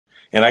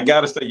And I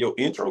gotta say, your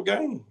intro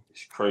game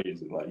is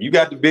crazy. Like you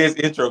got the best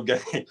intro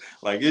game.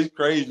 Like it's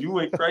crazy. You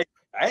went crazy.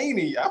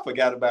 I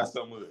forgot about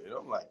some of it.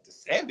 I'm like the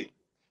 7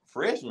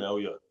 freshman. Oh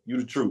yeah, you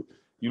the truth.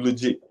 You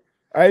legit.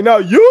 I know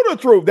you the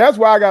truth. That's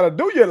why I gotta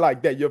do you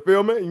like that. You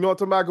feel me? You know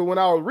what I'm talking about? 'Cause when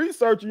I was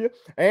researching you,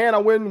 and I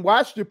went and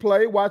watched you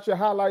play, watched your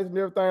highlights and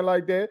everything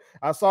like that.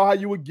 I saw how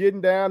you were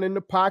getting down in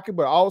the pocket,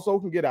 but also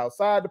can get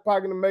outside the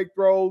pocket and make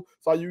throws,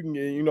 so you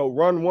can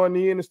run one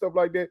in and stuff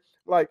like that.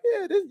 Like,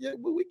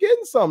 we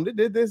getting something.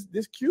 This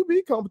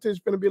QB competition is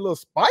gonna be a little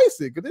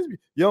spicy because this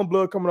young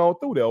blood coming on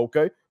through there.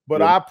 Okay,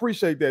 but I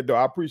appreciate that though.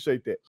 I appreciate that.